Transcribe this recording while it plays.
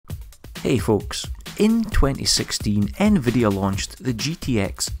Hey folks, in 2016 Nvidia launched the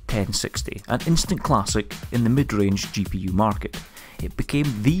GTX 1060, an instant classic in the mid-range GPU market. It became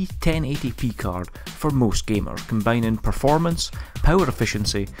the 1080p card for most gamers, combining performance, power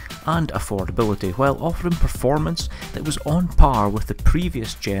efficiency and affordability, while offering performance that was on par with the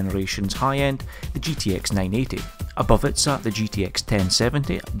previous generation's high-end, the GTX 980. Above it sat the GTX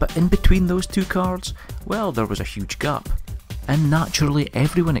 1070, but in between those two cards, well, there was a huge gap. And naturally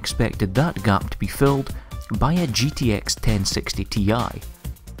everyone expected that gap to be filled by a GTX 1060Ti.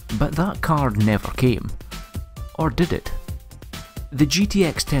 But that card never came. Or did it? The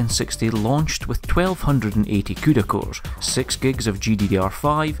GTX 1060 launched with 1280 CUDA cores, 6 gigs of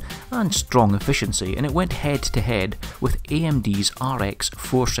GDDR5 and strong efficiency, and it went head to head with AMD's RX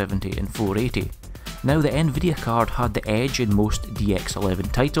 470 and 480. Now the Nvidia card had the edge in most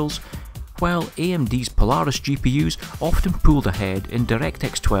DX11 titles, while AMD's Polaris GPUs often pulled ahead in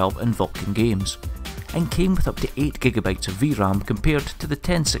DirectX 12 and Vulkan games, and came with up to 8GB of VRAM compared to the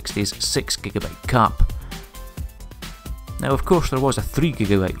 1060's 6GB cap. Now of course there was a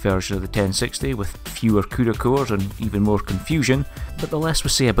 3GB version of the 1060 with fewer CUDA cores and even more confusion, but the less we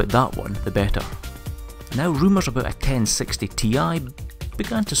say about that one, the better. Now rumours about a 1060Ti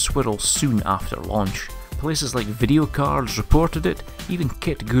began to swirl soon after launch. Places like Video Cards reported it, even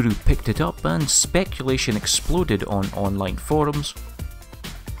Kit Guru picked it up, and speculation exploded on online forums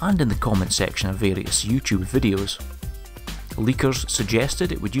and in the comment section of various YouTube videos. Leakers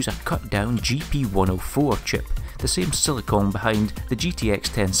suggested it would use a cut-down GP104 chip, the same silicon behind the GTX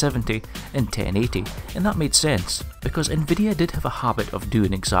 1070 and 1080, and that made sense, because Nvidia did have a habit of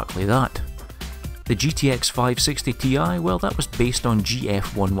doing exactly that. The GTX 560Ti, well, that was based on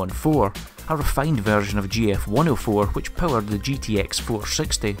GF114, a refined version of GF104 which powered the GTX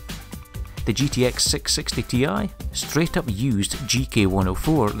 460. The GTX 660Ti straight up used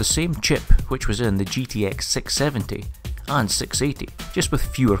GK104, the same chip which was in the GTX 670 and 680, just with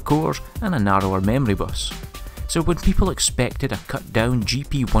fewer cores and a narrower memory bus. So when people expected a cut down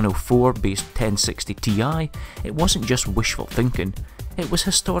GP104 based 1060Ti, it wasn't just wishful thinking, it was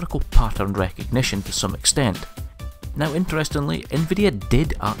historical pattern recognition to some extent. Now interestingly, Nvidia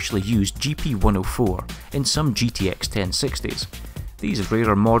did actually use GP104 in some GTX 1060s. These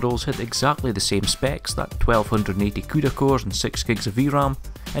rarer models had exactly the same specs, that 1280 CUDA cores and 6 gigs of VRAM,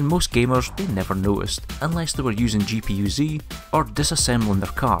 and most gamers they never noticed, unless they were using GPU-Z or disassembling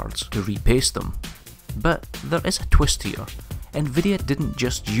their cards to repaste them. But there is a twist here. Nvidia didn't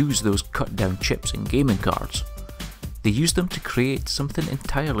just use those cut down chips in gaming cards. They used them to create something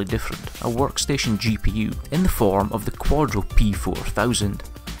entirely different, a workstation GPU in the form of the Quadro P4000.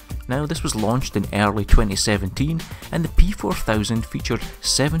 Now this was launched in early 2017 and the P4000 featured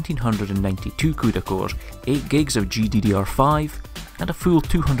 1792 CUDA cores, 8 gigs of GDDR5 and a full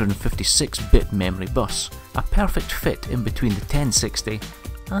 256-bit memory bus, a perfect fit in between the 1060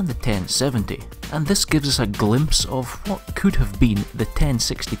 and the 1070. And this gives us a glimpse of what could have been the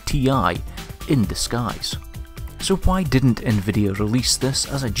 1060Ti in disguise. So why didn't Nvidia release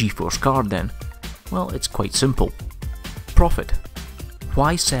this as a GeForce card then? Well, it's quite simple. Profit.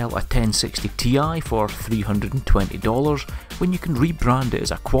 Why sell a 1060Ti for $320 when you can rebrand it as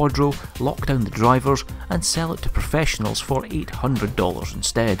a Quadro, lock down the drivers and sell it to professionals for $800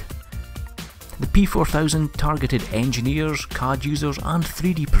 instead? The P4000 targeted engineers, CAD users and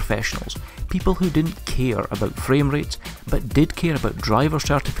 3D professionals, people who didn't care about frame rates but did care about driver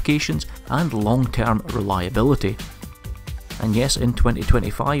certifications and long-term reliability. And yes, in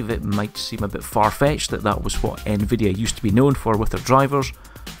 2025 it might seem a bit far-fetched that was what Nvidia used to be known for with their drivers,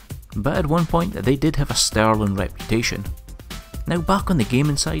 but at one point they did have a sterling reputation. Now back on the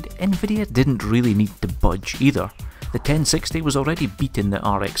gaming side, Nvidia didn't really need to budge either. The 1060 was already beating the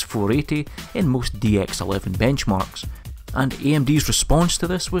RX 480 in most DX11 benchmarks, and AMD's response to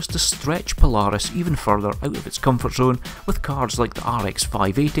this was to stretch Polaris even further out of its comfort zone with cards like the RX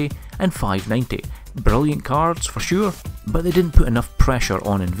 580 and 590. Brilliant cards for sure, but they didn't put enough pressure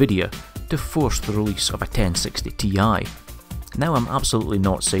on Nvidia to force the release of a 1060Ti. Now I'm absolutely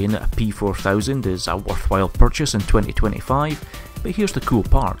not saying that a P4000 is a worthwhile purchase in 2025, but here's the cool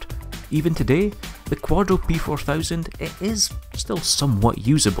part. Even today, the Quadro P4000 it is still somewhat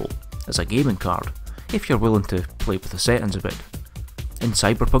usable as a gaming card, if you're willing to play with the settings a bit. In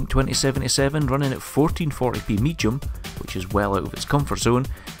Cyberpunk 2077 running at 1440p medium, which is well out of its comfort zone,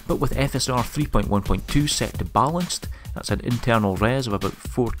 but with FSR 3.1.2 set to balanced, that's an internal res of about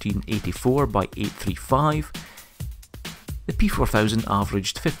 1484 by 835, the P4000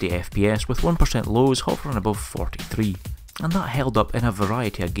 averaged 50 FPS with 1% lows hovering above 43. And that held up in a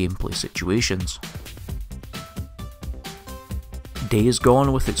variety of gameplay situations. Days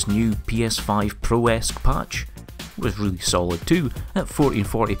Gone with its new PS5 Pro-esque patch was really solid too, at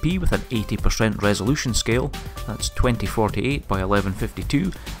 1440p with an 80% resolution scale, that's 2048 by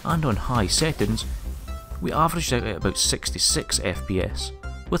 1152, and on high settings, we averaged out at about 66 FPS,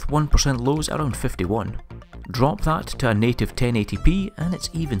 with 1% lows around 51. Drop that to a native 1080p and it's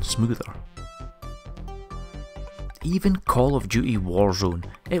even smoother. Even Call of Duty Warzone,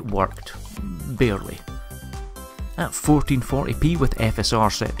 it worked, barely. At 1440p with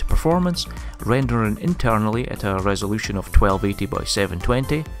FSR set to performance, rendering internally at a resolution of 1280 by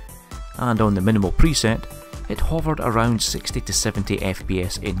 720, and on the minimal preset, it hovered around 60 to 70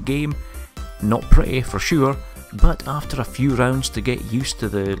 FPS in game. Not pretty for sure, but after a few rounds to get used to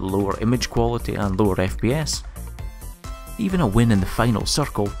the lower image quality and lower FPS, even a win in the final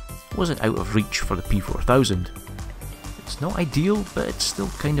circle wasn't out of reach for the P4000. It's not ideal, but it's still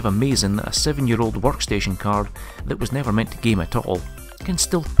kind of amazing that a 7-year-old workstation card that was never meant to game at all can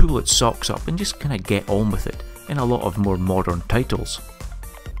still pull its socks up and just kinda get on with it in a lot of more modern titles.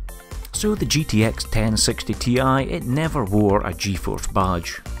 So the GTX 1060Ti, it never wore a GeForce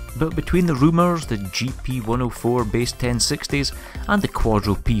badge. But between the rumours, the GP104-based 1060s and the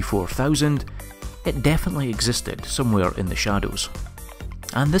Quadro P4000, it definitely existed somewhere in the shadows.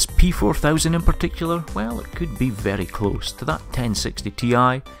 And this P4000 in particular, well, it could be very close to that 1060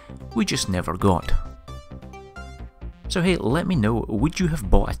 Ti we just never got. So hey, let me know, would you have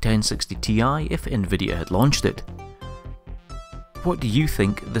bought a 1060 Ti if Nvidia had launched it? What do you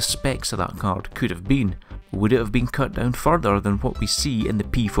think the specs of that card could have been? Would it have been cut down further than what we see in the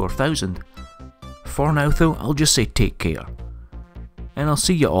P4000? For now though, I'll just say take care. And I'll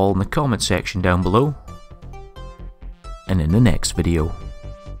see you all in the comment section down below, and in the next video.